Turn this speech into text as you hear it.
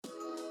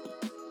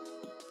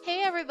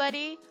Hey,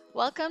 everybody!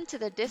 Welcome to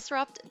the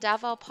Disrupt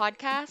Davao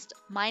podcast.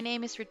 My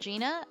name is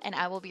Regina, and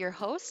I will be your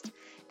host.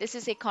 This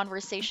is a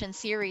conversation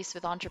series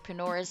with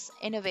entrepreneurs,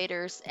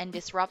 innovators, and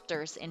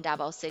disruptors in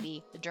Davao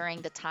City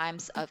during the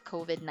times of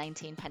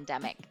COVID-19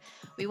 pandemic.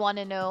 We want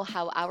to know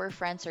how our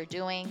friends are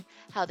doing,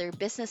 how their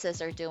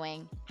businesses are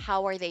doing,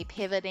 how are they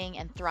pivoting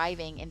and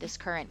thriving in this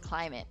current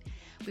climate.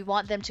 We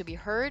want them to be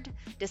heard,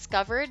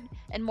 discovered,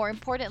 and more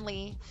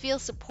importantly, feel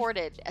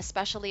supported,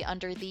 especially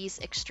under these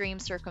extreme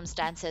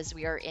circumstances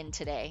we are in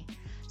today.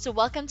 So,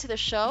 welcome to the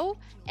show,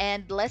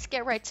 and let's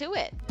get right to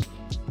it.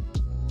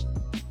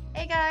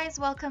 Hey guys,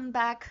 welcome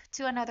back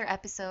to another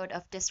episode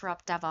of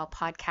Disrupt Davao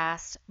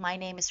podcast. My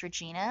name is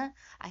Regina.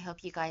 I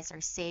hope you guys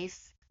are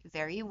safe,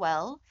 very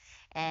well,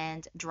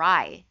 and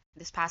dry.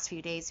 This past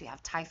few days, we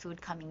have typhoon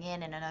coming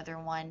in and another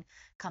one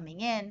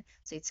coming in.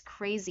 So it's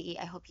crazy.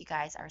 I hope you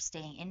guys are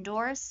staying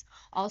indoors.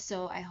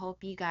 Also, I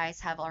hope you guys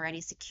have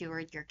already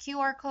secured your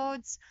QR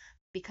codes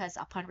because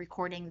upon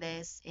recording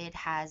this, it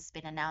has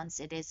been announced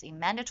it is a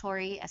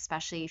mandatory,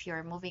 especially if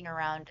you're moving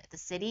around the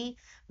city,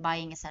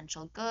 buying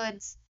essential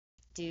goods,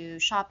 do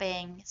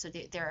shopping. So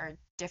there are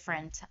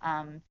different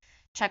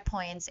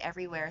checkpoints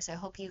everywhere. So I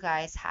hope you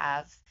guys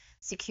have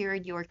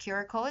secured your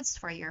QR codes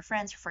for your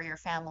friends, for your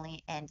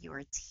family, and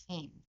your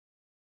team.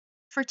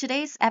 For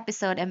today's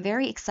episode, I'm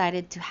very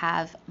excited to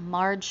have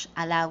Marge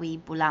Alawi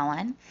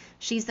Bulawan.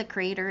 She's the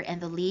creator and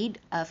the lead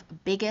of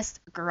Biggest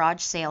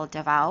Garage Sale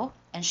Davao.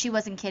 And she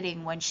wasn't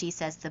kidding when she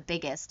says the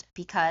biggest,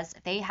 because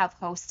they have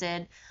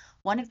hosted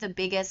one of the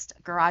biggest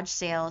garage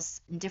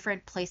sales in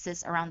different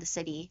places around the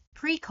city,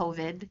 pre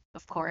COVID,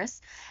 of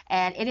course.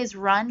 And it is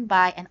run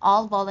by an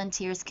all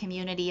volunteers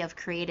community of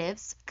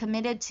creatives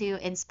committed to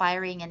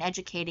inspiring and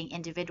educating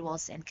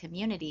individuals and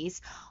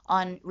communities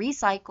on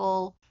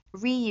recycle,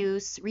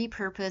 reuse,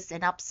 repurpose,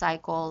 and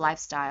upcycle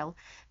lifestyle,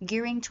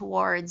 gearing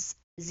towards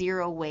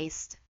zero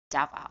waste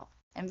Davao.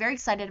 I'm very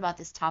excited about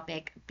this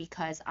topic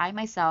because I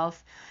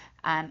myself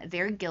am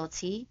very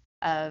guilty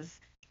of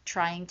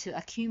trying to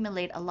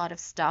accumulate a lot of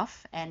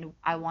stuff and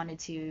I wanted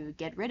to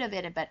get rid of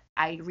it, but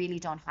I really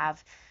don't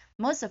have,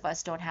 most of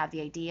us don't have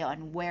the idea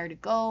on where to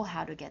go,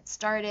 how to get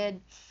started.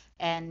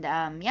 And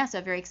yeah, so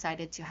I'm very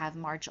excited to have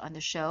Marge on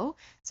the show.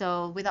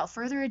 So without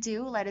further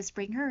ado, let us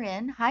bring her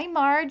in. Hi,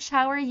 Marge.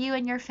 How are you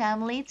and your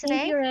family Thank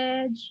today? you,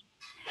 Reg.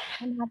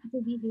 I'm happy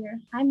to be here.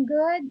 I'm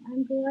good.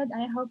 I'm good.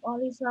 I hope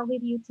all is well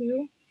with you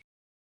too.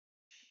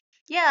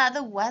 Yeah,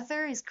 the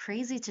weather is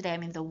crazy today. I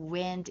mean, the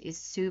wind is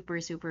super,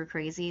 super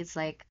crazy. It's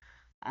like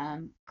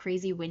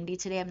crazy windy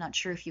today. I'm not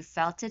sure if you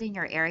felt it in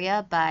your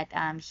area, but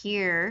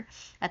here,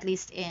 at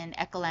least in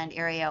Ecoland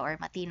area or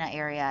Matina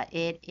area,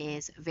 it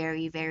is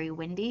very, very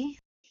windy.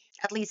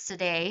 At least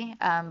today,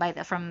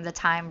 from the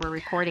time we're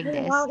recording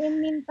this. While in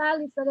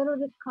Mintal, it's a little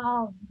bit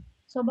calm.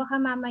 So baka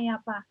mamaya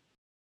pa.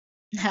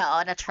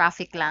 On a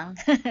traffic lang.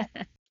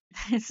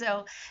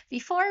 So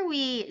before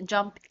we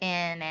jump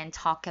in and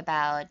talk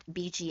about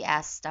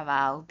BGS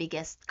Davao,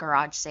 biggest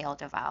garage sale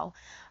Davao,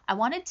 I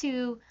wanted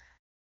to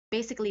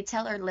basically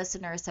tell our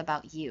listeners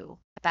about you,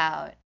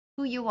 about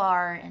who you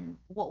are and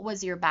what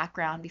was your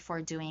background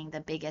before doing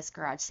the biggest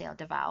garage sale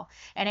Davao.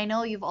 And I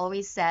know you've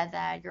always said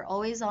that you're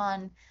always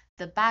on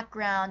the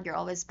background, you're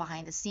always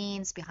behind the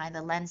scenes, behind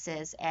the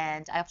lenses.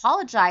 And I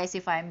apologize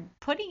if I'm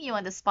putting you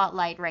on the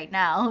spotlight right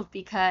now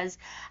because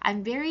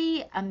I'm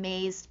very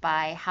amazed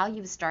by how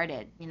you've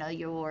started. You know,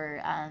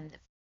 your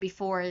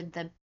before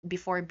the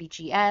before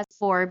BGS,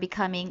 for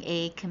becoming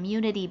a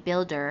community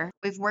builder.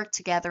 We've worked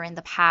together in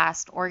the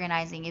past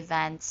organizing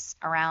events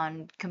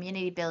around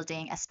community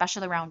building,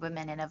 especially around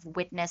women, and have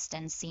witnessed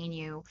and seen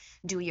you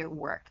do your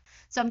work.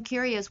 So I'm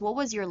curious, what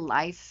was your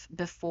life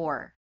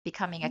before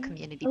becoming a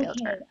community Okay,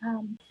 builder?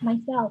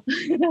 myself.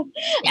 I'm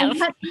Yes.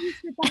 not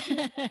used to talking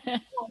about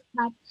myself,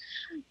 but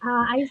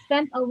I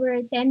spent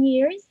over 10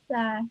 years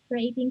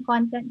creating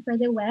content for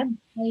the web.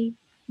 I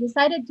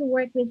decided to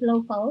work with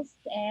locals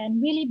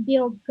and really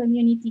build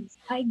communities.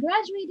 I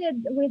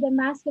graduated with a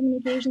mass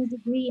communications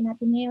degree in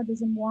Ateneo de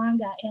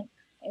Zamboanga, and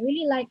I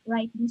really like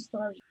writing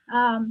stories.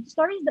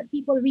 Stories that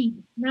people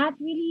read, not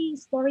really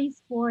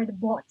stories for the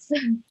bots.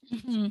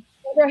 Mhm.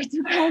 There are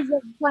two kinds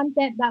of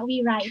content that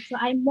we write. So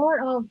I'm more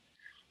of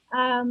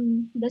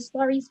the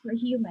stories for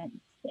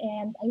humans.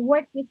 And I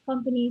work with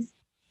companies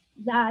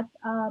that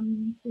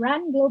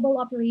run global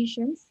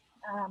operations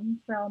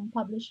from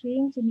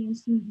publishing to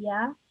news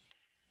media,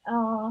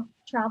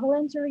 travel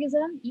and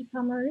tourism,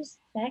 e-commerce,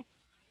 tech,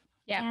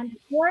 Yep. and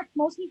work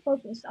mostly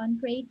focused on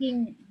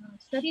creating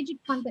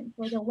strategic content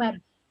for the web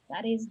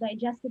that is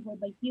digestible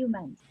by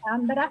humans.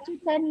 But after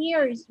 10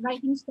 years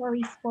writing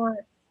stories for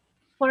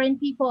foreign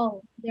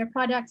people, their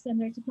products, and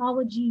their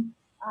technology,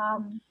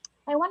 um,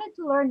 I wanted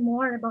to learn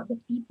more about the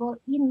people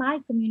in my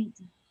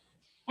community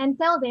and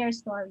tell their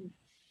story.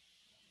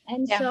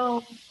 And Yeah.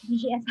 so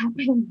BGS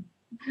happened.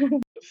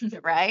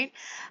 Right?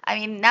 I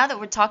mean, now that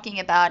we're talking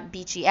about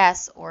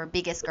BGS or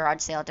biggest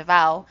garage sale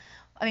Davao,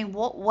 I mean,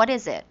 what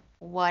is it?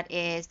 what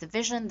is the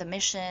vision, the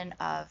mission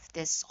of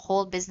this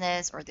whole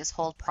business or this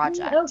whole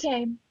project?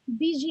 Okay,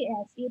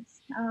 BGS. It's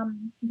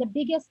the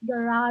biggest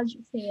garage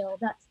sale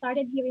that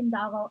started here in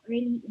Davao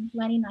early in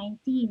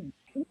 2019.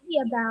 Really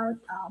about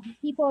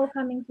people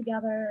coming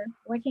together,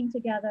 working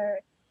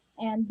together,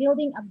 and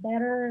building a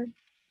better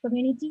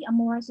community, a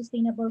more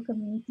sustainable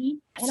community.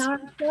 And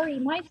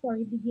my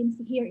story begins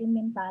here in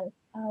Mental,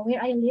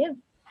 where I live,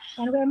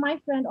 and where my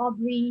friend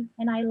Aubrey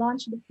and I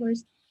launched the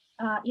first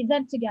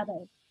event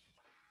together.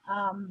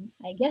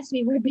 I guess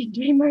we were big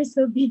dreamers,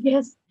 so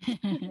biggest.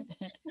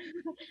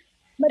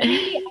 But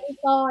really, I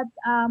thought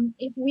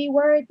if we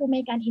were to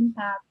make an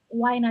impact,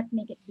 why not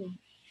make it big?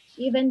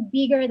 Even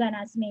bigger than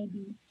us,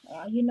 maybe.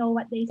 You know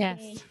what they say.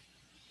 Yes.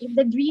 If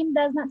the dream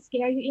does not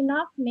scare you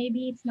enough,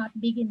 maybe it's not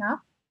big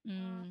enough.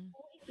 Mm. So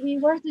if we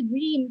were to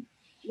dream,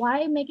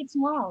 why make it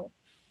small?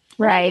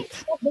 And I think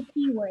Right. that's the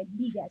key word,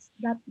 biggest,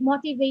 that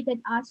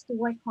motivated us to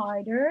work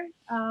harder,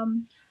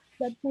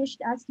 that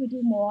pushed us to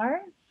do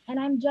more. And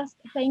I'm just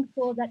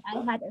thankful that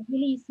I had a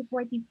really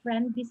supportive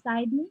friend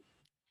beside me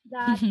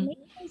that made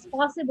things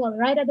possible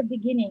right at the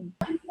beginning.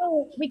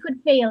 So we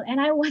could fail, and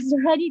I was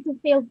ready to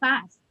fail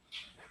fast.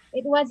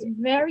 It was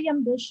very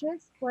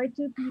ambitious for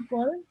two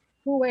people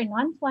who were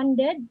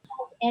non-funded,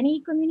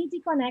 any community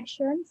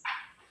connections,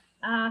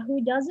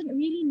 who doesn't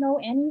really know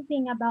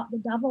anything about the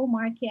Davao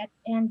market,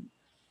 and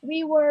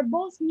we were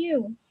both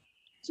new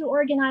to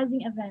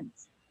organizing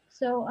events.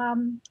 So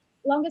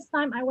longest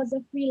time I was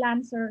a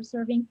freelancer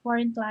serving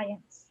foreign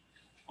clients,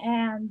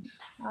 and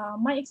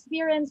my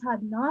experience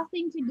had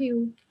nothing to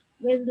do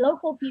with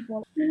local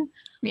people or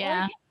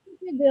Yeah.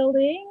 community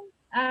building.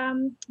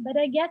 But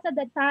I guess at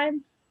that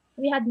time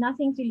we had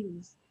nothing to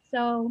lose,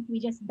 so we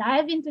just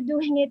dive into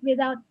doing it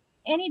without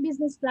any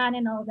business plan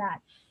and all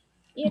that.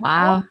 It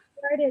all Wow.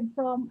 started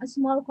from a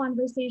small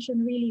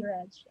conversation, really,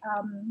 Reg.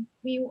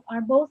 We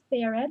are both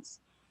parents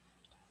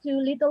to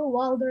little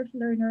Waldorf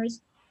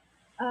learners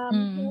who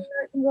Mm.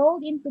 were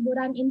enrolled into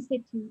Buran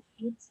Institute.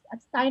 It's a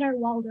Steiner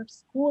Waldorf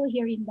school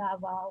here in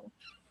Davao.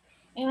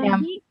 And Yeah.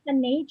 being a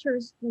nature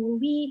school,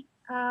 we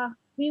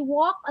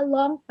walk a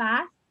long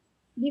path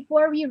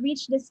before we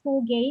reach the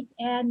school gate,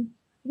 and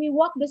we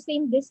walk the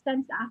same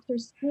distance after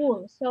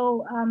school.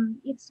 So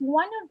it's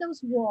one of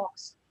those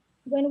walks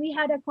when we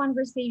had a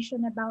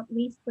conversation about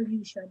waste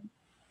pollution.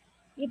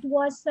 It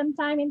was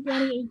sometime in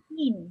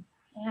 2018,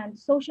 and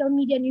social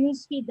media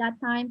newsfeed that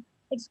time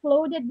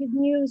exploded with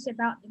news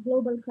about the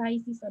global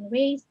crisis on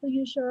waste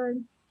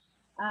pollution,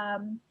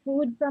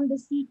 food from the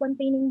sea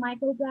containing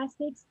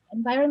microplastics, Mm.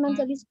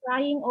 environmentalists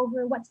crying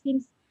over what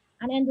seems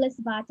an endless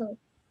battle.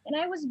 And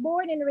I was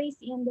born and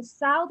raised in the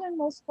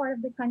southernmost part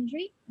of the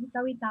country, in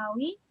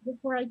Tawi-Tawi,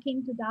 before I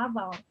came to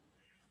Davao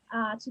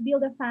to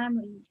build a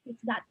family.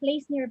 It's that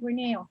place near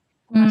Borneo.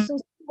 Mm. So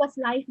was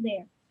life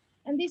there.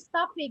 And this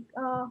topic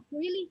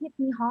really hit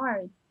me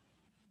hard.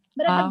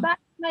 But at the Wow. back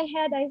of my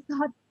head, I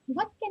thought,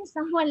 what can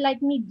someone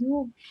like me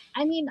do?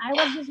 I mean, I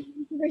was just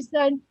one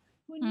person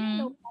who knew Mm.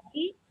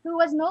 nobody, who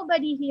was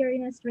nobody here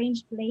in a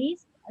strange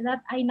place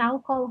that I now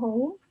call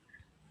home.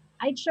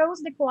 I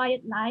chose the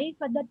quiet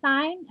life at the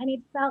time, and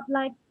it felt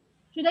like,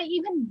 should I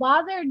even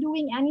bother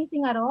doing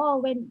anything at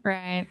all when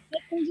Right. I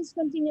can just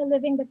continue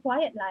living the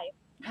quiet life?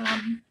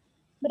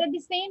 But at the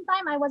same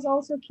time, I was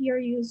also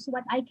curious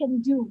what I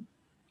can do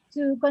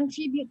to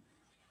contribute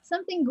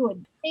something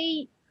good.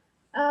 I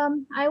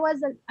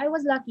was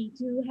lucky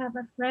to have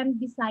a friend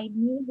beside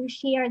me who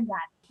shared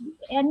that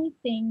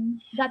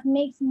anything that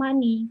makes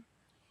money,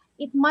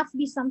 it must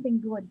be something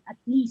good at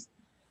least.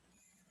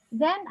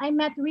 Then I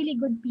met really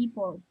good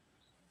people.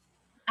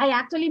 I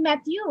actually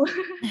met you.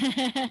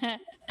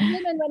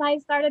 Women when I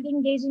started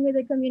engaging with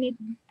the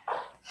community.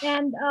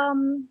 And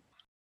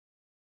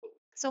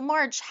So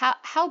Marge,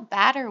 how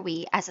bad are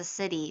we as a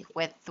city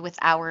with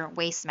our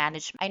waste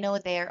management? I know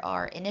there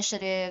are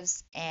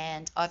initiatives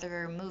and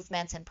other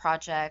movements and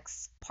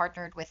projects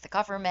partnered with the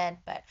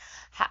government, but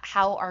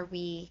how are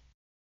we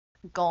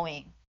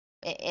going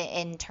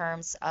in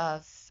terms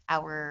of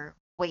our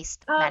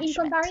waste in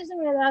management? comparison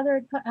with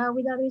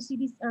other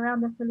cities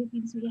around the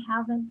Philippines, we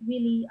haven't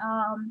really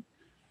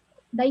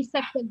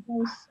dissected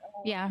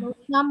Yeah. those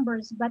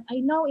numbers. But I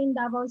know in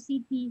Davao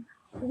City,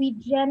 we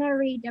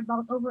generate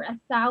about over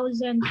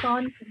 1,000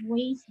 tons of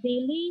waste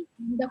daily.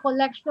 The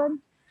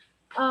collection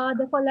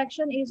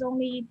is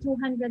only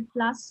 200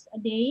 plus a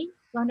day,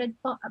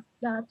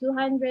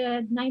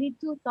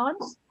 292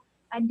 tons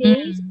a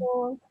day.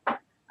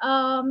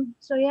 Mm.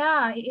 So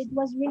yeah, it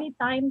was really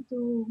time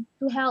to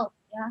help.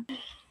 Yeah,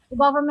 the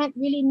government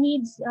really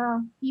needs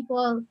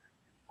people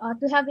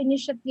to have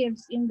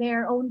initiatives in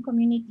their own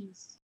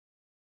communities.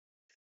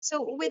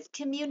 So with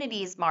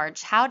communities,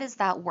 Marge, how does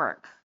that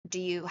work?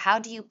 How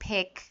do you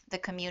pick the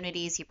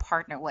communities you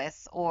partner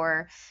with,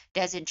 or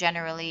does it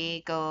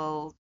generally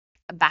go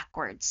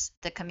backwards?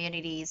 The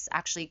communities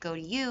actually go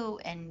to you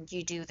and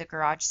you do the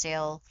garage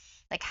sale.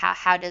 Like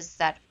how does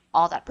that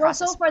Well, so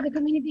process far the work?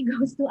 community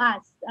goes to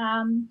us.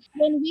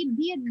 When we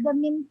did the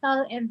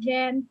mental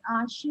event,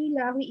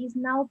 Sheila, who is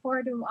now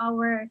part of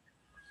our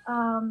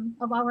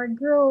of our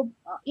group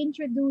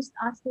introduced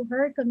us to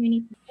her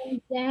community.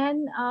 And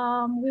then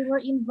we were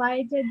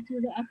invited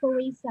to the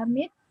EcoWay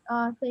Summit,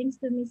 thanks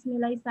to Miss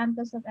Milay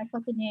Santos of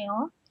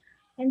Ecotineo.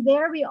 And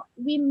there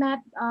we met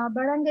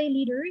barangay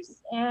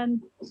leaders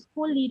and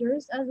school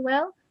leaders as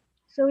well.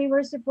 So we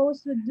were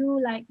supposed to do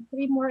like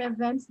three more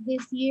events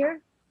this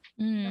year.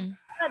 Mm.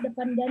 But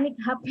the pandemic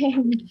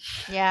happened.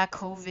 Yeah,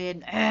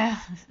 COVID.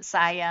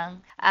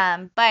 Sayang.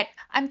 But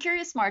I'm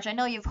curious, Marge. I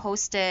know you've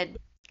hosted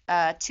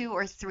two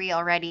or three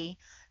already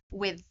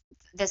with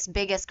this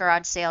biggest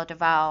garage sale,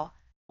 Davao.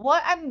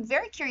 What I'm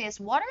very curious,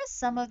 what are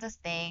some of the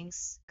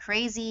things,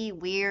 crazy,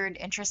 weird,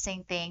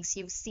 interesting things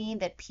you've seen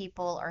that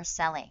people are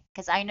selling?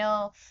 Because I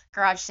know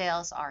garage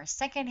sales are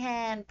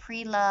secondhand,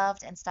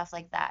 pre-loved, and stuff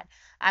like that.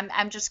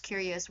 I'm just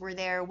curious,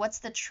 what's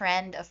the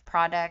trend of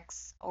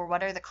products or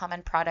what are the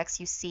common products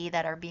you see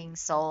that are being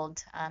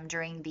sold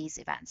during these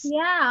events?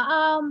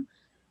 Yeah,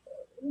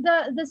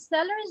 the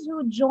sellers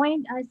who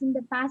joined us in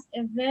the past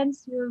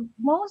events were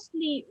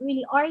mostly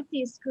really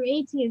artists,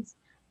 creatives.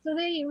 So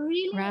they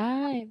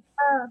Right.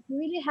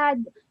 really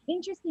had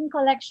interesting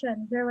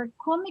collections. There were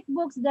comic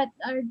books that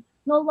are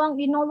no long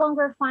we no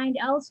longer find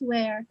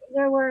elsewhere.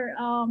 There were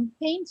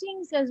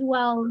paintings as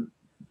well,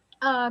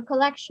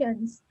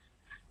 collections.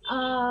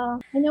 I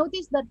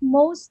noticed that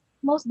most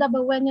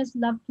Dabawenyos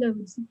love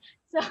clothes.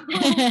 So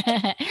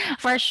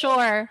For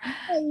sure.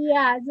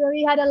 yeah, so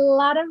we had a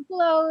lot of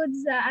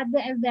clothes at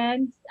the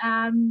event.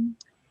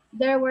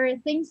 There were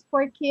things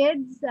for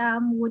kids,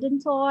 wooden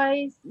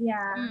toys.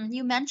 Yeah.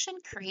 You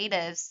mentioned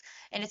creatives,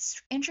 and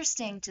it's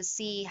interesting to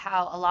see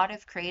how a lot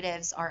of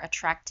creatives are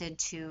attracted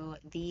to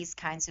these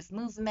kinds of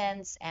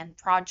movements and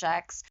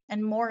projects,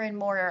 and more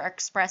are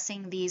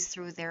expressing these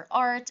through their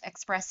art,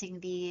 expressing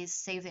these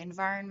save the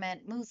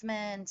environment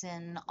movement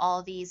and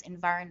all these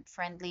environment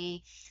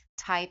friendly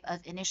type of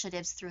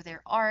initiatives through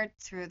their art,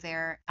 through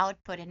their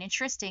output. And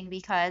interesting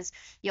because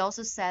you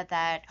also said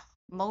that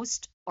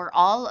most or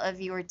all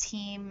of your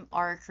team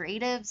are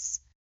creatives.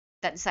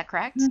 Is that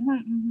correct?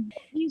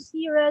 You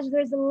see, Raj,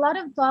 there's a lot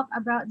of talk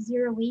about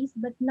zero waste,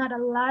 but not a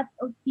lot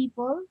of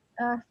people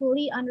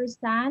fully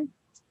understand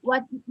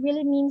what it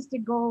really means to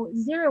go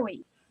zero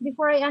waste.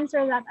 Before I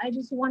answer that, I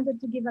just wanted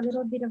to give a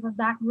little bit of a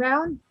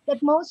background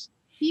that most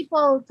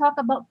people talk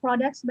about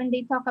products when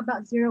they talk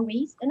about zero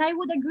waste, and I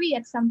would agree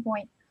at some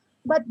point.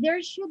 But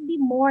there should be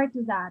more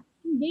to that.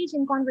 Engage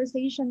in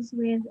conversations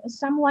with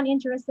someone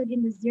interested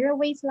in the zero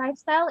waste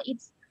lifestyle.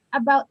 It's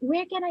about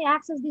where can I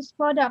access this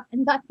product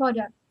and that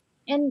product,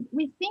 and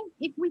we think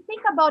if we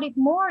think about it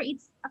more,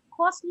 it's a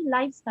costly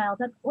lifestyle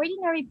that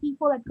ordinary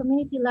people at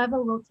community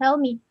level will tell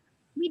me,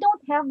 we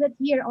don't have that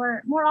here,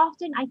 or more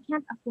often, I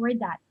can't afford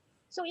that.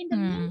 So in the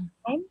Mm.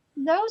 meantime,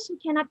 those who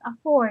cannot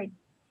afford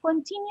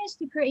continues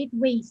to create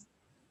waste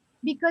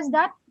because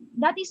that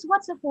is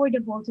what's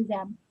affordable to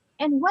them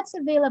and what's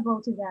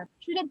available to them.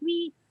 Shouldn't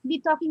we be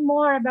talking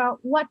more about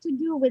what to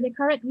do with the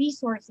current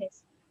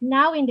resources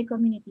now in the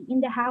community, in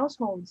the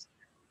households?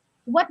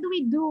 What do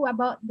we do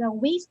about the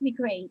waste we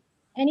create?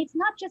 And it's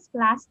not just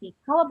plastic.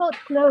 How about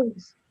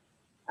clothes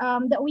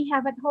that we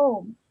have at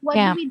home? What do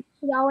Yeah. we do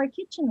with our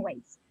kitchen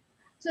waste?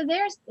 So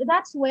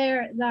that's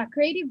where the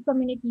creative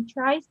community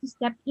tries to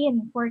step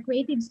in for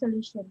creative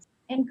solutions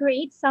and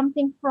create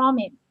something from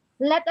it.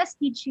 Let us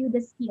teach you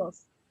the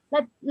skills.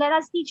 Let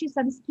us teach you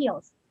some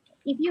skills.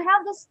 If you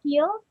have the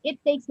skill,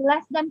 it takes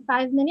less than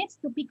 5 minutes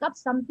to pick up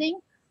something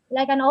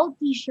like an old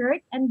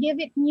t-shirt and give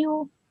it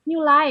new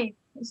life.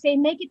 Say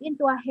make it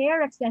into a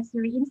hair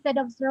accessory instead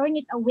of throwing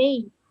it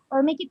away,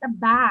 or make it a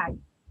bag.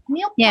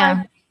 Milk Yeah.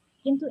 carton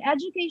into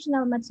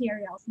educational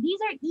materials. These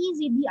are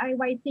easy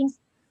DIY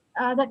things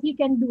that you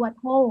can do at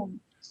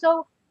home.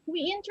 So we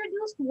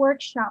introduced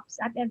workshops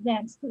at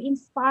events to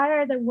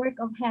inspire the work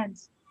of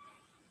hands.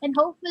 And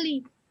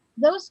hopefully,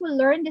 those who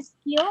learn the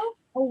skill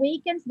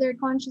awakens their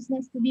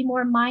consciousness to be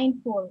more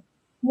mindful,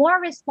 more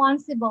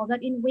responsible,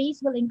 that in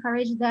ways will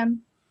encourage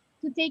them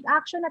to take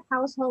action at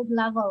household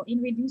level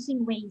in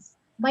reducing waste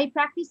by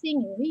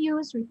practicing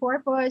reuse,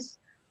 repurpose,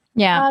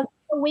 Yeah.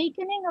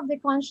 awakening of the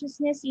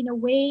consciousness in a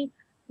way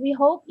we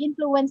hope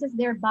influences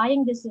their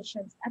buying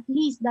decisions. At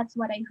least that's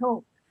what I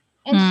hope.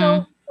 And Mm.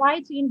 so try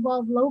to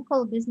involve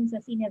local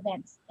businesses in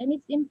events. And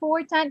it's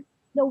important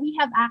that we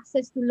have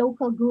access to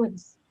local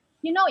goods.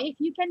 You know, if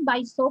you can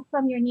buy soap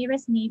from your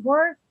nearest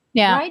neighbor,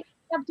 Yeah. why do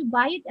you have to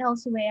buy it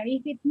elsewhere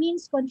if it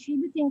means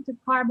contributing to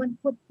carbon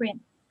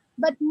footprint?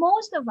 But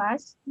most of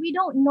us, we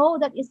don't know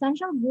that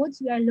essential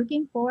goods we are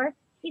looking for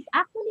is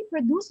actually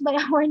produced by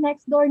our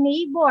next door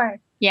neighbor. I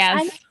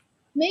Yes.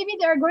 Maybe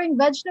they're growing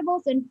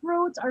vegetables and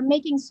fruits or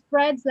making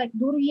spreads like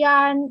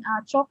durian,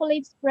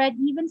 chocolate spread,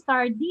 even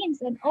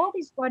sardines, and all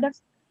these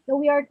products that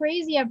we are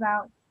crazy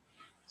about.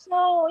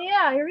 So,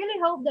 yeah, I really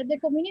hope that the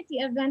community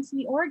events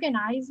we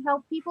organize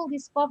help people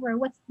discover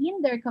what's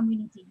in their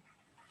community.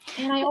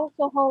 And I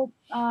also hope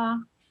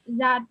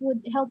that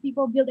would help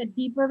people build a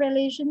deeper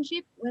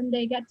relationship when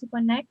they get to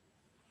connect,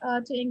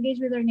 to engage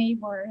with their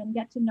neighbor and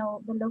get to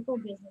know the local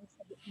business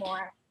a bit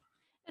more.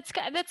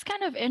 That's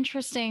kind of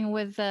interesting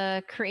with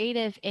the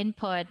creative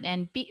input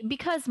and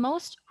because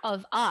most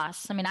of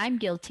us, I mean, I'm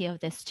guilty of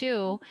this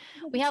too.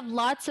 We have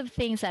lots of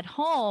things at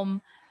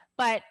home,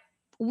 but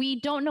we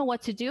don't know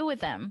what to do with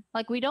them.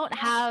 Like we don't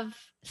have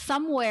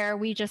somewhere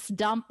we just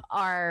dump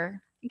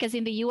our because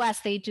in the US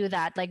they do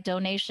that like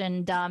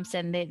donation dumps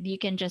and you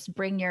can just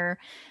bring your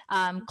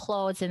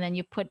clothes and then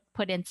you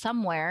put in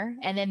somewhere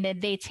and then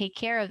they take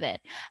care of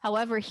it.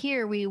 However,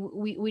 here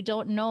we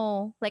don't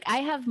know. Like I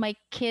have my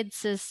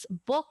kids'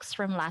 books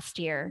from last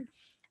year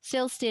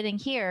still sitting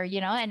here,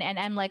 and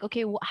I'm like,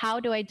 okay, how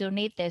do I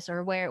donate this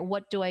or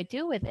what do I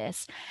do with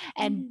this?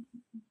 And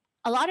Mhm.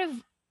 a lot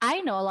of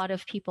I know a lot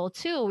of people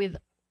too with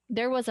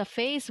there was a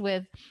phase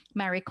with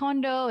Marie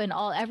Kondo and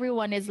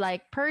everyone is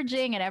like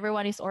purging and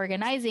everyone is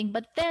organizing,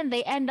 but then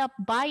they end up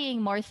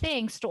buying more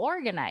things to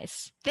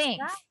organize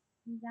things.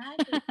 Right,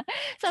 exactly.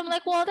 So I'm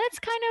like, well, that's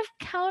kind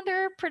of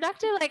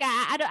counterproductive. Like,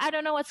 I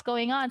don't know what's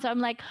going on. So I'm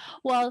like,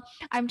 well,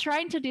 I'm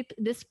trying to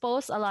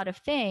dispose a lot of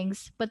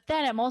things, but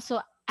then I'm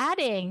also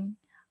adding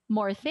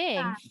more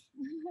Yeah. things,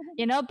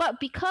 but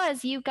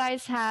because you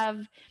guys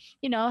have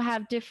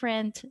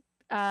different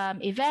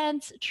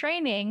events,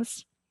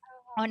 trainings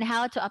on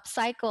how to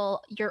upcycle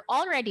your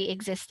already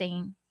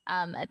existing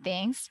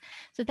things.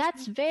 So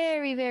that's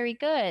very, very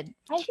good.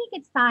 I think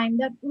it's time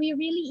that we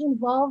really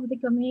involve the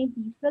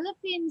community.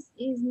 Philippines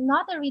is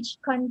not a rich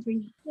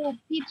country to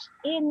pitch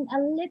in a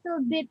little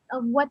bit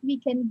of what we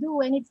can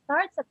do, and it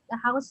starts at the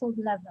household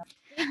level.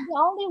 It's the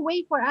only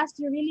way for us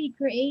to really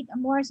create a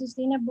more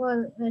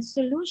sustainable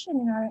solution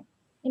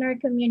in our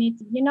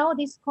community.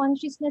 This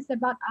consciousness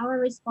about our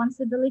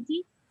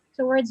responsibility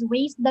towards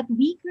waste that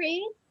we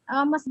create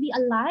must be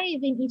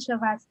alive in each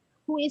of us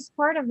who is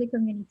part of the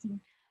community.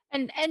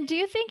 And do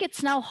you think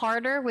it's now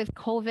harder with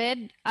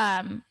COVID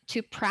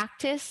to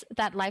practice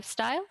that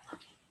lifestyle?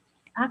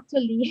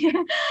 Actually,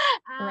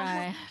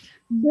 Right.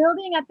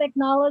 building a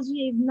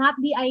technology is not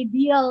the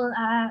ideal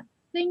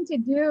thing to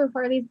do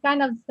for this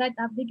kind of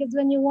setup, because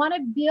when you want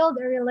to build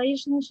a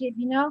relationship,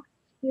 you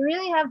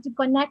really have to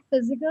connect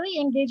physically,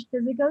 engage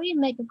physically,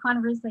 make a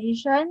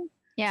conversation.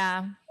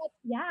 Yeah, But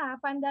yeah,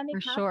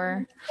 pandemic for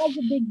happened and sure. it was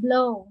a big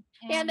blow.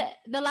 And And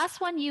the last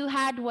one you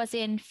had was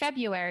in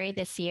February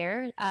this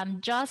year,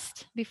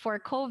 just before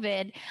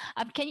COVID.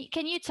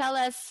 Can you tell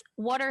us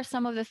what are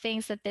some of the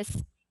things that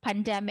this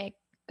pandemic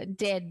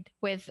did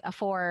with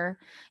for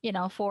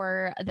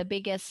the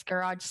biggest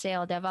garage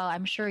sale, Deval?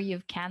 I'm sure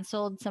you've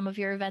canceled some of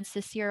your events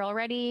this year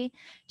already.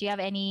 Do you have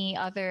any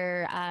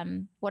other?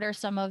 What are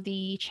some of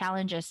the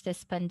challenges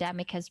this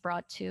pandemic has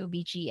brought to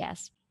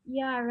BGS?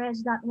 yeah, Reg,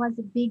 that was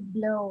a big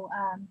blow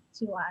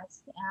to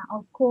us.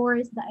 Of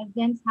course, the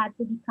events had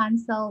to be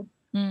canceled.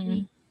 We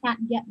Mm,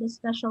 can't get the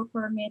special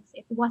permits.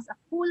 It was a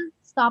full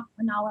stop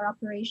on our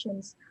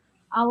operations.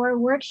 Our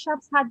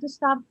workshops had to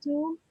stop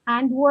too.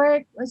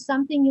 Handwork was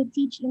something you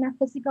teach in a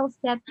physical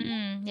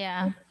setting.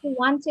 yeah. We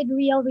wanted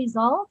real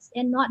results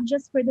and not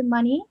just for the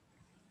money.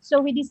 So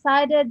we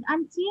decided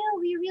until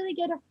we really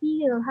get a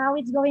feel how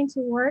it's going to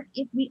work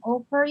if we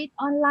offer it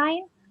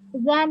online,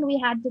 then we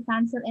had to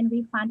cancel and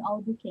refund all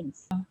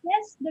bookings.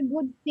 Yes, the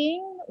good thing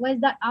was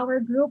that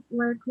our group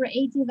were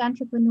creative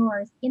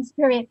entrepreneurs in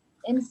spirit.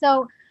 And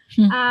so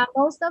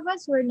most of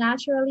us were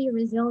naturally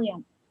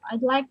resilient.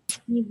 I'd like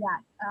to see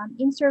that.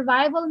 In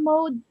survival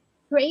mode,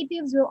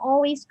 creatives will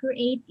always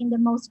create in the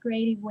most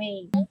creative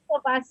way. Most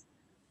of us,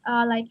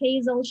 like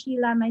Hazel,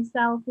 Sheila,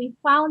 myself, we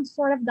found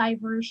sort of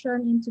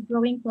diversion into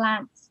growing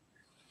plants.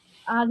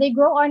 They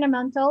grow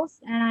ornamentals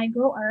and I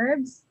grow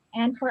herbs.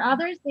 And for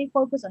others, they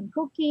focus on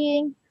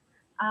cooking.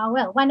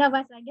 Well, one of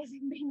us, I guess,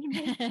 in bringing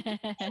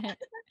I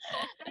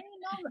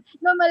mean,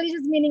 no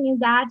malicious meaning in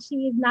that. She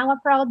is now a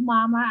proud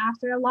mama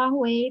after a long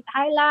wait.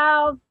 Hi,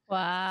 love. Yes,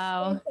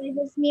 Wow. I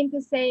just mean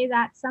to say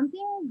that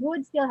something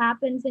good still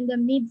happens in the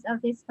midst of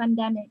this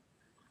pandemic.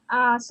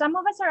 Some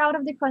of us are out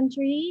of the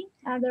country,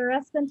 the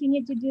rest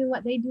continue to do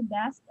what they do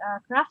best,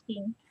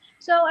 crafting.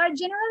 So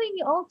generally,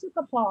 we all took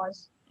a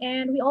pause,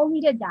 and we all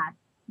needed that.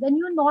 The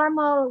new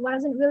normal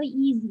wasn't really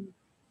easy,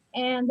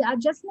 and the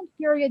adjustment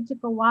period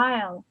took a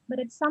while. But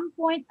at some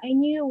point, I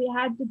knew we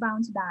had to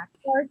bounce back.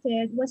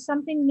 Started was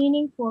something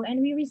meaningful,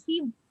 and we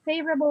received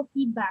favorable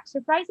feedback.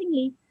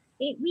 Surprisingly,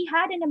 we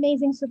had an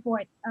amazing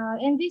support,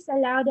 and this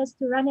allowed us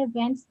to run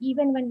events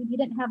even when we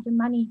didn't have the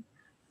money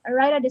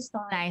right at the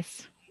start.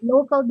 Nice.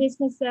 Local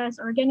businesses,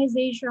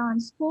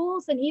 organizations,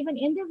 schools, and even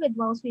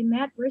individuals we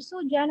met were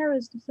so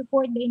generous to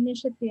support the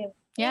initiative.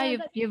 Yeah,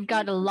 And you've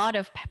got a lot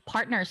of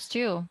partners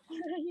too.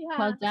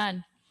 Well yeah,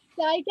 done.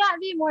 so I can't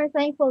be more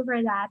thankful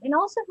for that. And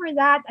also for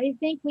that, I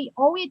think we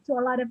owe it to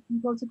a lot of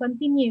people to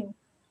continue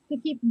to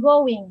keep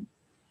going.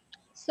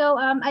 So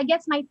I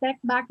guess my tech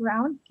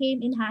background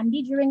came in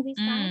handy during this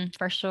time.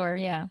 For sure.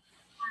 Yeah.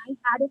 I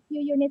had a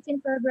few units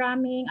in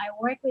programming. I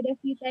worked with a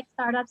few tech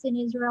startups in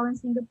Israel and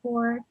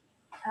Singapore.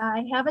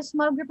 I have a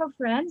small group of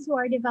friends who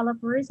are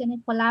developers and I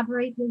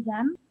collaborate with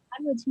them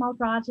with small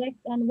projects.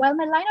 And while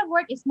my line of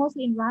work is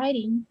mostly in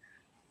writing,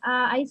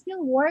 I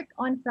still work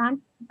on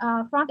front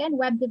end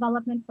web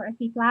development for a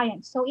few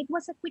clients. So it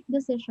was a quick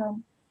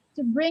decision.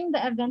 to bring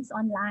the events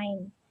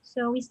online.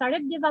 So we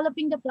started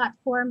developing the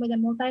platform with a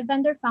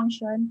multi-vendor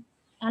function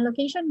and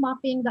location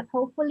mapping that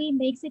hopefully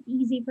makes it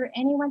easy for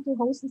anyone to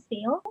host a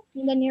sale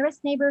in the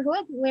nearest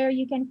neighborhood where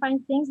you can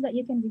find things that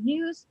you can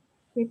reuse,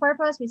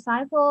 repurpose,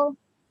 recycle.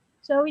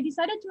 So we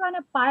decided to run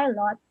a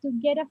pilot to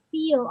get a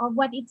feel of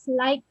what it's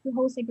like to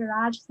host a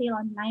garage sale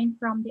online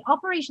from the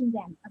operations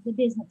end of the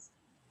business,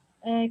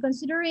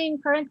 considering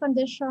current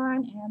condition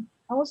and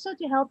also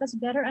to help us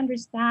better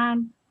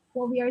understand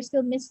what we are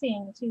still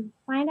missing to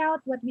find out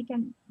what we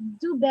can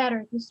do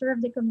better to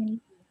serve the community.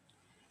 Um,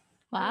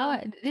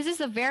 Wow, this is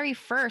the very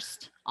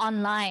first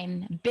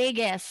online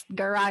biggest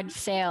garage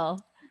sale,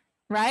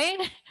 right?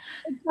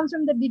 it comes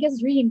from the biggest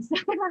dreams.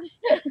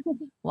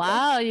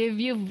 Wow,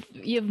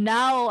 you've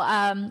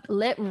now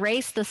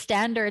raised the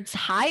standards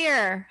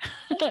higher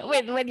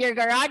with your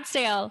garage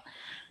sale.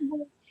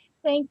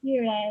 Thank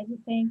you, Red.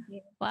 Thank you.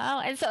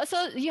 Wow, and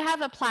so you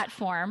have a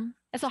platform.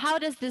 And so how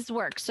does this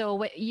work?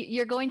 So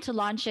you're going to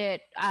launch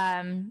it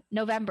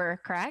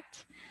November,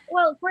 correct?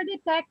 Well, for the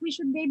tech, we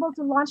should be able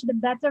to launch the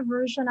beta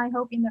version, I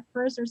hope, in the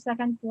first or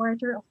second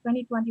quarter of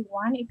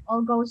 2021, if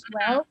all goes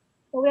well.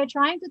 So we're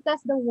trying to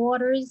test the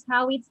waters,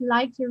 how it's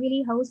like to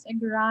really host a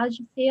garage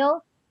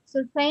sale.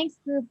 So thanks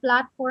to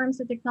platforms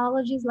and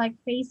technologies like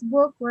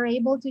Facebook, we're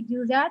able to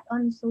do that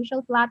on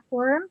social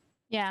platform.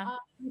 Yeah.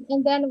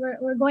 And then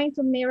we're going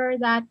to mirror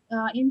that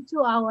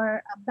into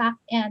our back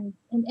end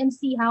and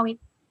see how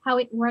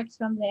it works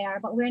from there.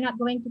 But we're not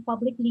going to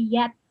publicly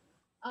yet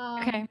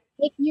Okay.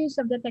 make use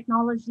of the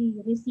technology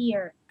this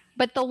year.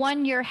 But the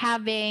one you're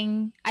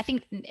having, I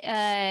think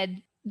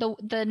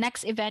the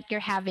next event you're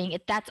having,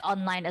 that's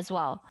online as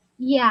well.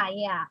 Yeah,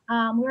 yeah.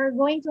 We're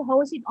going to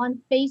host it on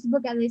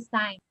Facebook at this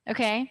time.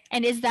 Okay.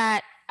 And is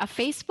that a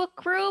Facebook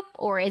group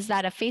or is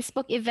that a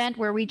Facebook event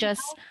where we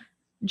just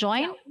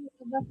join?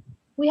 Yeah,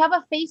 we have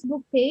a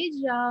Facebook page,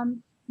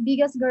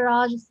 Biggest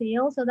Garage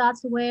Sale. So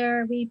that's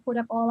where we put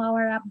up all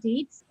our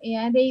updates,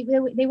 and they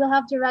will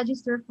have to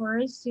register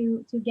first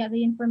to get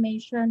the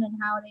information and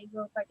how they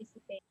will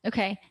participate.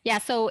 Okay. Yeah.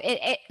 So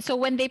so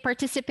when they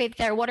participate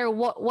there, what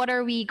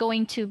are we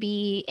going to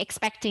be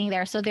expecting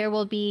there? So there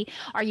will be.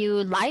 Are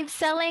you live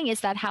selling? Is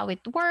that how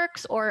it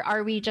works, or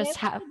are we They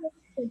just will have?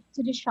 go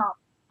to the shop.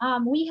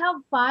 We have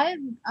five.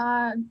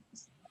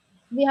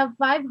 We have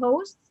five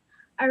hosts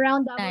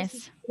around Davao City.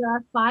 Nice. There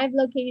are five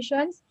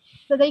locations,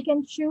 so they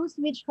can choose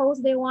which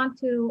host they want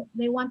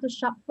to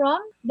shop from.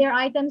 Their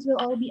items will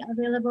all be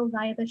available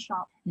via the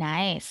shop.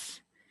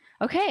 Nice.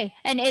 Okay.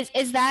 And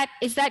is that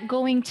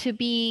going to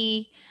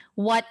be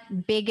what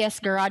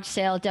biggest garage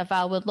sale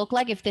Davao would look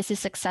like if this is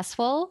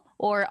successful?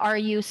 Or are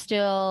you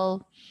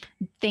still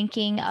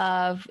thinking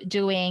of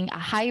doing a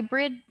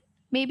hybrid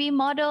maybe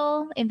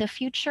model in the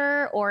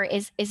future? Or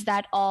is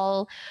that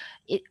all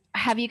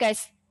have you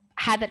guys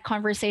had that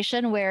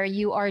conversation where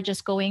you are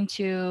just going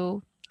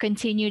to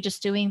continue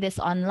just doing this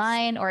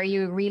online, or are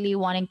you really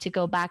wanting to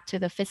go back to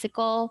the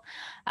physical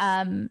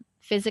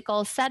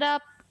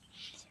setup?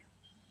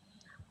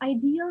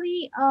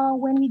 Ideally,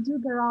 when we do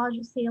garage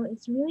sale,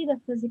 it's really the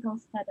physical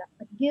setup.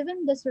 But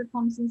given the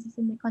circumstances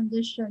and the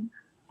condition,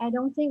 I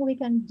don't think we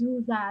can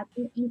do that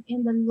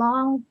in the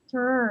long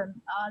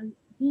term.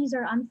 These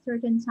are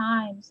uncertain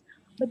times.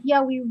 But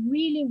yeah, we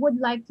really would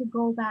like to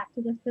go back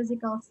to the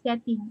physical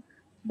setting.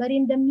 But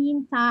in the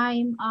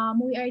meantime,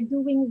 we are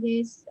doing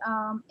this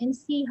and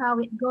see how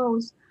it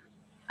goes.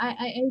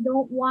 I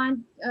don't want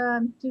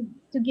to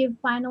give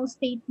final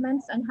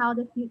statements on how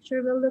the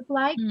future will look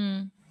like,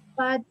 Hmm.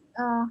 but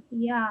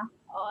yeah,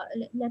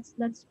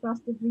 let's cross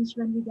the bridge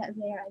when we get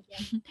there, I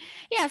guess.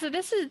 Yeah, so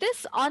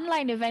this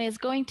online event is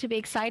going to be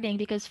exciting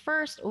because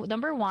first,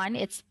 number one,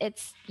 it's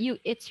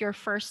your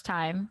first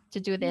time to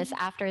do this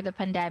after the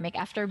pandemic,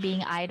 after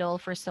being idle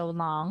for so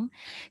long.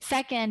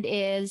 Second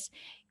is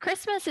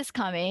Christmas is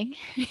coming.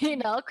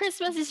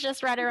 Christmas is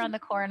just right around the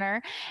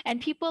corner, and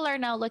people are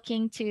now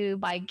looking to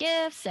buy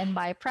gifts and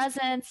buy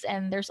presents,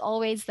 and there's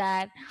always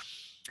that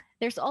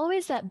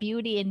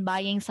beauty in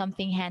buying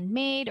something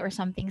handmade or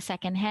something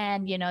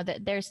secondhand,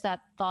 that there's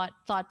that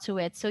thought to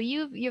it. So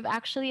you've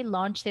actually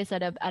launched this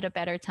at a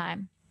better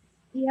time.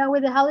 Yeah,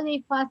 with the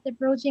holiday fast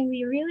approaching,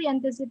 we really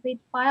anticipate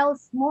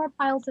more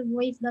piles of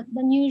waste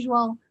than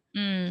usual.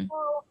 Mm,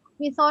 So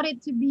we thought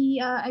it to be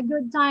a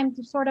good time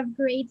to sort of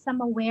create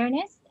some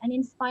awareness and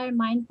inspire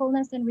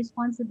mindfulness and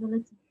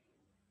responsibility.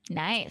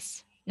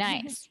 nice. Mhm.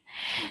 Nice.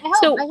 I hope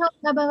So I hope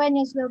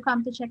Gabawenyos will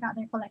come to check out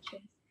their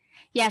collections.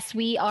 yes,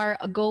 we are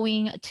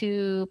going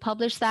to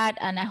publish that,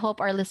 and I hope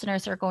our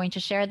listeners are going to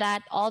share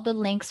that. All the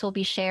links will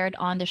be shared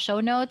on the show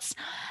notes,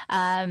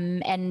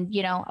 and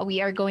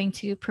we are going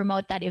to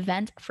promote that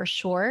event for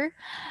sure.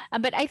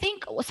 But I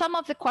think some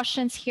of the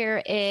questions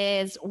here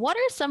is, what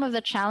are some of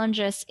the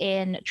challenges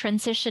in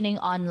transitioning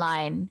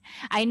online?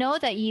 I know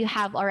that you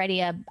have already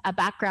a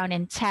background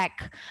in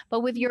tech, but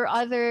with your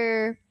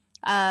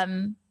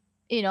um,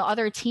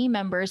 other team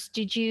members,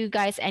 did you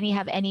guys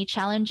have any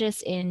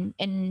challenges in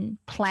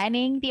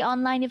planning the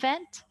online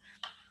event?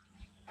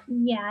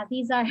 Yeah,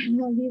 these are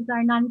these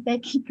are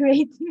non-techy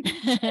creators.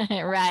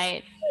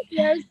 Right. We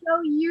are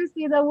so used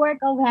to the work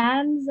of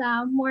hands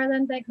more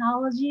than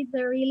technology.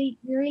 So we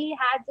really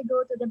had to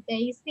go to the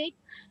basic,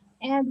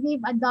 and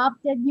we've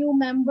adopted new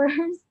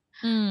members.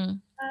 Mm.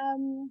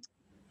 Um,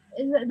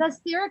 the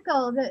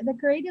circle, the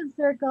creative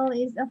circle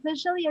is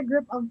officially a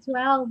group of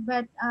 12,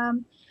 but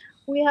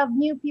we have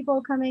new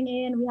people coming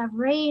in. We have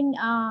Rain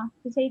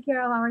to take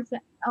care of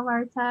of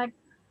our tech.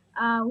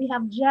 We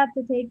have Jet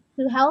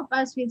to help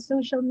us with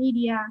social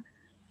media.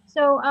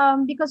 So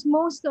because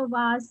most of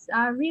us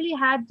really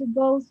had to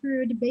go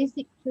through the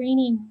basic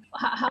training,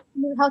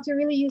 how to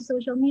really use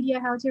social media,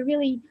 how to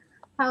really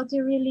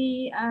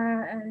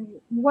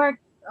work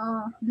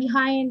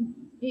behind,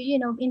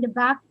 in the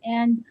back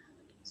end.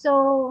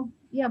 So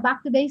yeah,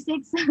 back to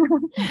basics.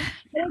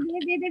 It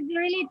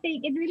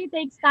really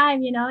takes time.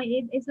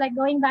 It's like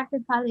going back to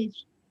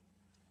college.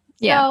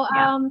 So,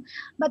 Yeah.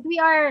 but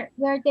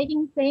we're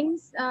taking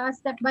things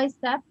step by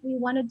step. We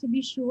wanted to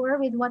be sure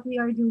with what we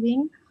are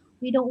doing.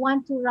 We don't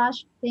want to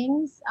rush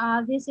things.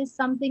 This is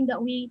something that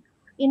we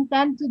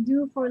intend to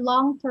do for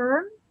long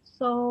term.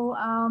 So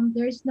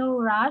there's no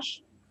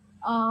rush.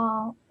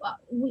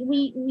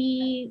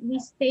 We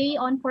stay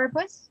on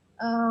purpose.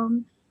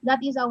 That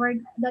is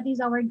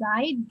our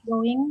guide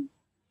going.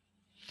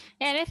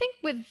 And I think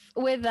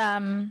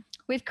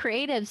with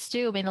creatives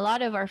too, I mean a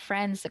lot of our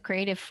friends, the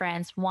creative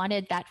friends,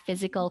 wanted that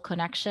physical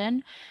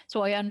connection.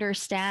 So I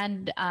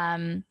understand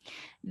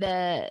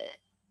the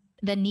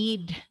the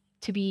need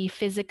to be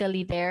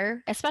physically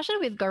there, especially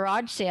with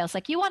garage sales.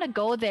 Like you want to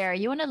go there,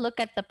 you want to look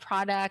at the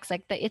products,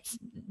 like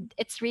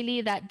it's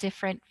really that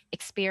different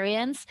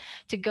experience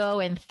to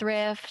go and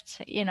thrift,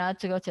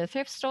 to go to the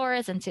thrift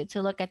stores and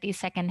to look at these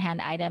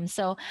secondhand items.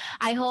 So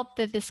I hope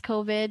that this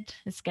COVID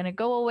is going to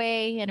go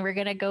away and we're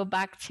going to go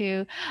back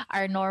to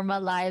our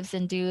normal lives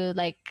and do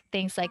like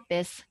things like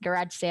this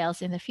garage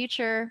sales in the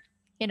future,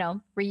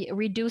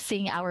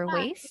 reducing our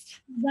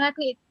waste.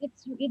 Exactly. It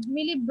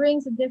really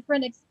brings a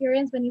different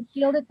experience when you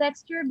feel the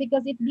texture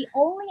because it's the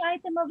only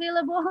item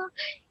available.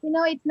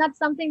 It's not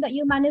something that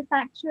you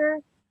manufacture.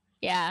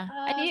 Yeah.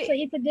 And So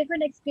it's a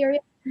different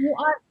experience. You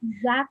are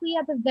exactly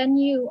at the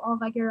venue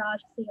of a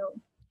garage sale.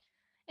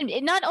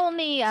 not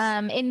only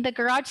in the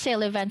garage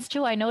sale events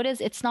too, I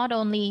noticed it's not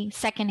only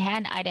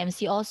secondhand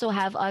items. You also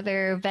have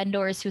other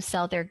vendors who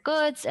sell their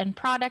goods and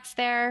products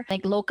there,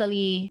 like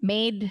locally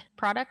made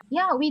products.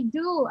 Yeah, we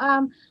do.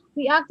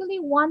 We actually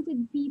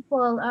wanted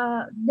people,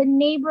 the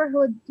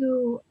neighborhood,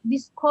 to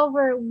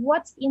discover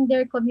what's in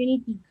their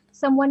community.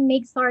 Someone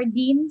makes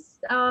sardines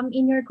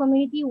in your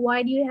community.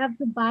 Why do you have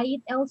to buy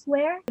it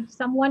elsewhere? If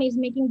someone is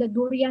making the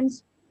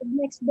durians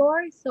next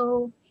door,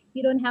 so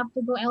you don't have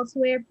to go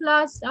elsewhere.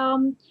 Plus,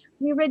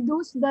 we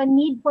reduce the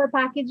need for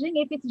packaging.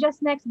 If it's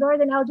just next door,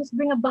 then I'll just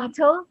bring a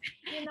bottle.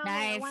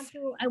 Nice.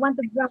 I want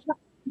to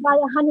buy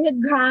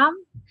 100 gram.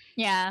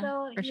 Yeah,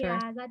 So for sure.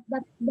 yeah,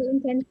 that's the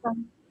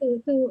intention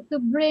to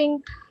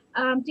bring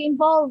to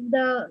involve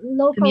the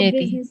local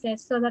Community.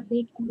 businesses so that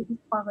they can be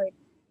discovered.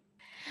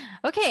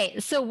 Okay,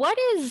 so what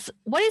is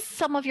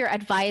some of your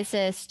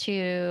advices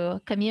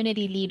to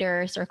community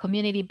leaders or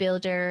community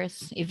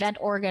builders, event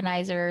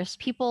organizers,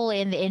 people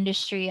in the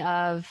industry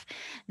of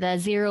the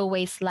zero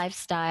waste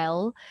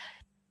lifestyle?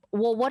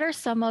 Well, what are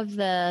some of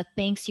the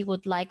things you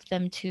would like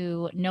them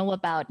to know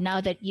about now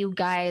that you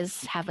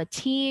guys have a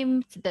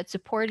team that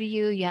supported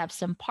you? You have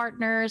some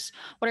partners.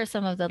 What are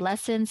some of the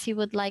lessons you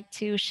would like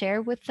to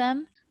share with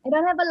them? I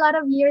don't have a lot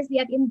of years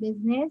yet in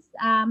business.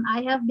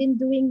 I have been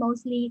doing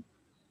mostly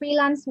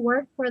freelance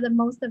work for the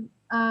most of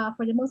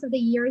the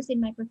years in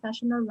my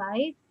professional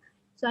life.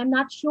 So I'm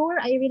not sure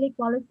I really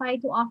qualify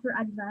to offer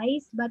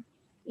advice, but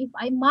if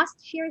I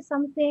must share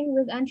something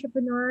with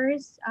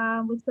entrepreneurs,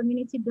 with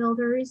community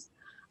builders,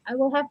 I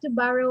will have to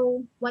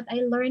borrow what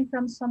I learned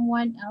from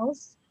someone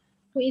else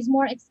who is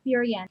more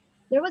experienced.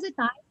 There was a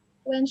time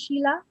when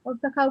Sheila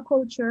of Cacao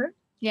Culture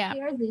Yeah.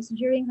 shared this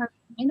during her.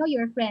 I know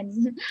you're friends.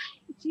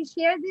 She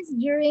shared this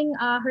during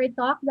her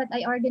talk that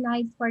I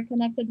organized for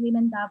Connected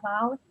Women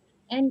Davao,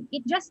 and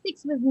it just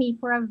sticks with me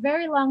for a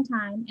very long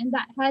time. And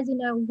that has, in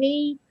a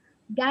way,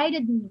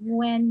 guided me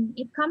when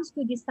it comes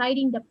to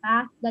deciding the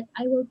path that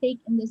I will take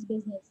in this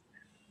business.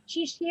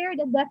 She shared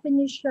a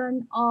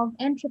definition of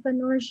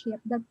entrepreneurship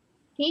that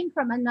came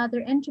from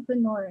another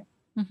entrepreneur,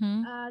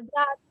 Mm-hmm.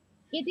 that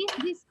it is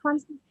this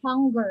constant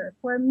hunger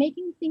for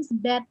making things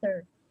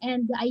better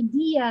and the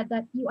idea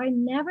that you are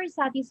never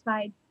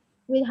satisfied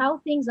with how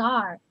things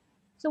are.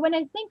 So when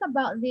I think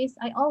about this,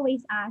 I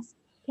always ask,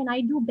 can I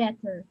do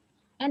better?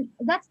 And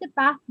that's the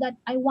path that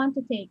I want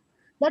to take.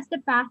 That's the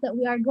path that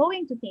we are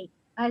going to take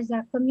as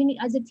a community,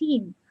 as a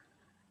team.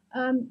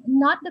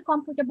 Not the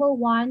comfortable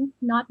one,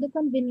 not the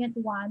convenient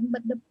one,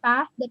 but the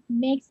path that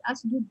makes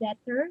us do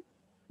better,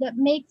 that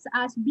makes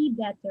us be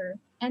better.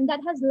 And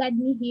that has led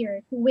me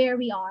here to where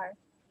we are.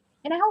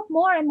 And I hope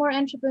more and more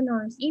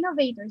entrepreneurs,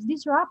 innovators,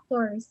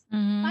 disruptors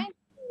Mm-hmm. find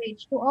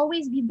courage to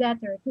always be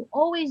better, to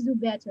always do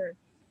better.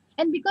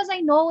 And because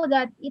I know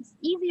that it's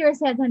easier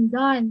said than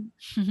done,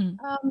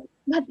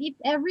 but if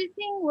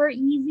everything were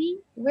easy,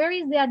 where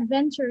is the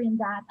adventure in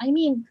that? I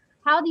mean,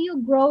 how do you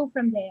grow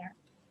from there?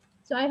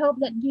 So I hope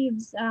that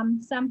gives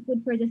some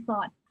food for the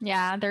thought.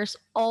 Yeah, there's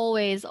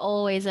always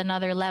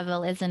another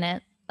level, isn't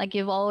it? Like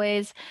you've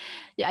always,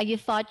 yeah, you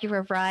thought you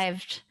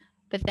arrived,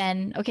 but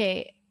then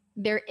okay,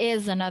 there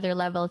is another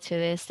level to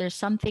this. There's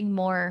something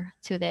more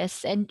to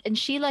this. And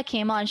Sheila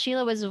came on.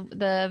 Sheila was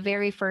the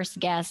very first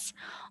guest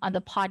on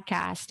the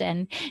podcast,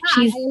 and I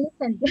she's,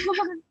 listened.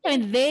 I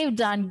mean, they've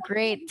done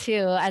great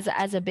too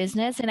as a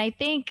business. And I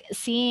think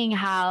seeing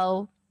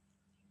how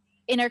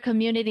in our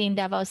community in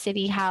Davao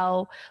City,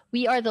 how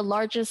we are the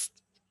largest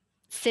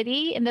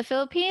city in the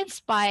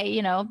Philippines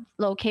by,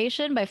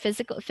 location, by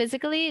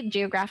physically,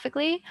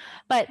 geographically,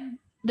 but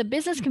the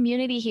business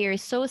community here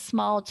is so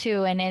small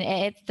too, and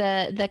it's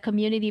the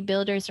community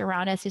builders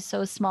around us is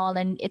so small,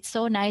 and it's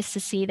so nice to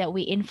see that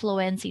we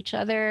influence each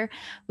other,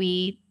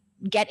 we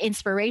get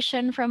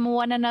inspiration from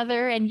one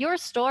another. And your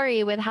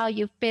story with how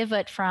you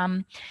pivot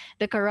from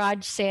the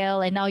garage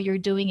sale and now you're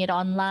doing it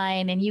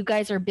online, and you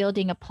guys are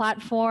building a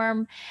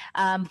platform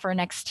for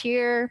next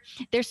year,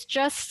 there's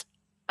just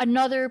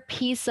another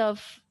piece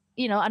of,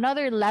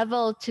 another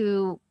level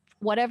to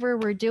whatever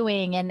we're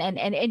doing, and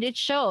it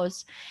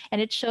shows,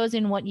 and it shows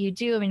in what you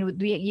do. I mean,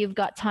 you've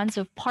got tons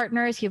of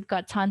partners, you've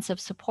got tons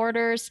of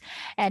supporters,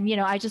 and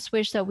I just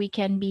wish that we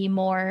can be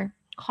more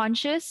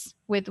conscious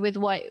with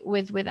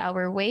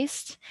our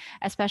waste,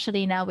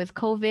 especially now with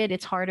COVID.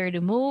 It's harder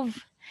to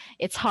move,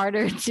 it's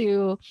harder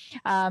to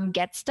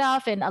get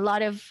stuff, and a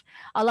lot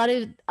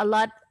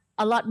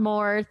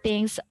more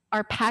things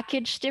are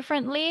packaged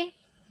differently.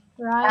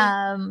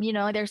 Right.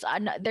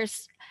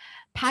 There's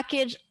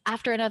package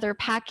after another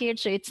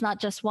package, so it's not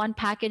just one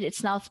package,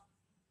 it's now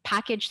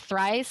packaged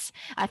thrice,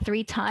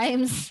 three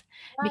times,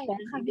 Right.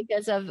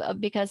 because of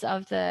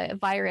the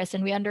virus.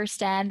 And we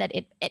understand that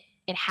it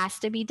has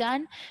to be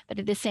done, but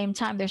at the same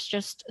time there's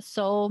just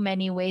so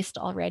many waste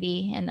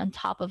already, and on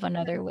top of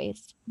another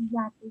waste.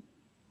 Exactly.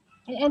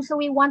 And so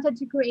we wanted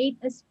to create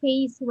a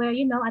space where,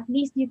 at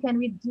least you can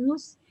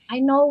reduce. I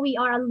know we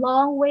are a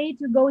long way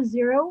to go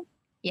zero,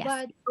 Yes.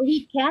 but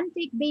we can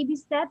take baby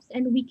steps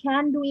and we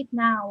can do it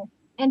now.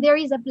 And there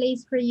is a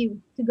place for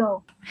you to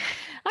go.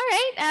 All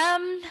right.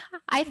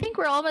 I think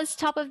we're almost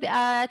top of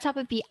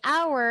the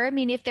hour. I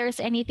mean, if there's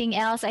anything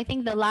else, I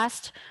think the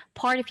last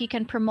part, if you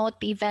can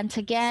promote the event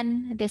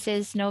again. This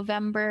is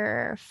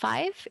November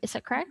 5. Is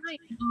that correct? Right.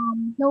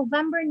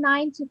 November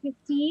 9 to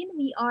 15,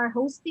 we are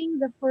hosting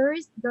the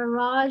first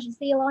garage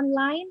sale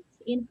online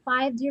in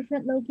 5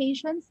 different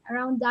locations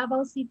around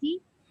Davao City.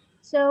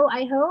 So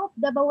I hope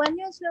the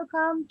Baweños will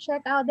come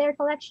check out their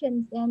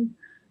collections, and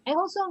I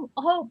also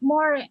hope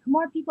more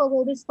people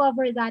will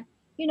discover that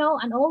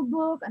an old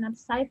book, an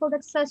upcycled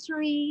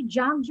accessory,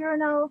 junk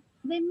journal,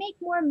 they make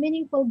more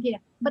meaningful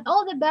gifts. But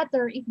all the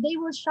better if they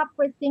will shop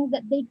for things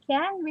that they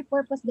can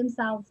repurpose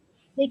themselves,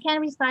 they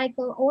can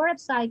recycle or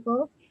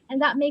upcycle,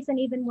 and that makes an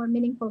even more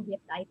meaningful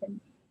gift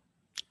item.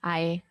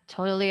 I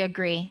totally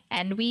agree.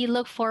 And we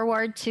look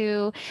forward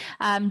to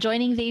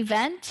joining the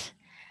event.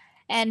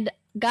 And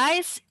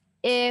guys,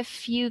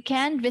 if you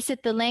can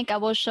visit the link, I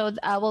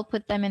will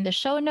put them in the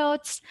show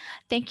notes.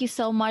 Thank you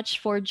so much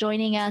for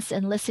joining us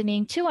and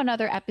listening to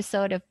another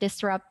episode of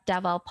Disrupt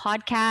Davao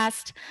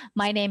podcast.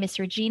 My name is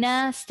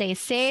Regina. Stay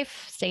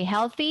safe, stay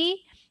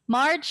healthy.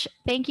 Marge,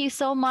 thank you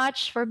so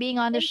much for being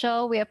on the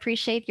show. We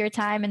appreciate your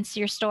time and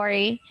your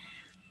story.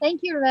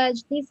 Thank you, Reg.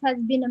 This has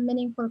been a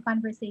meaningful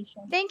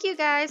conversation. Thank you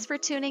guys for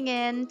tuning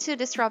in to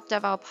Disrupt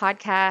Davao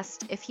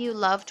podcast. If you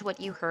loved what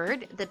you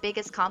heard, the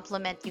biggest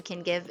compliment you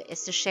can give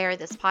is to share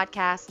this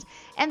podcast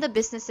and the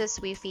businesses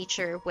we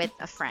feature with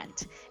a friend.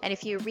 And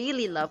if you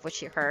really love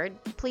what you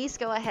heard, please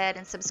go ahead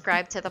and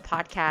subscribe to the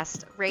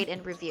podcast, rate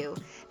and review.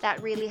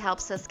 That really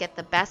helps us get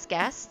the best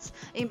guests,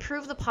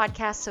 improve the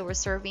podcast so we're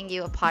serving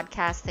you a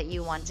podcast that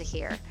you want to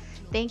hear.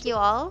 Thank you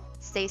all.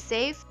 Stay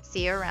safe.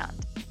 See you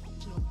around.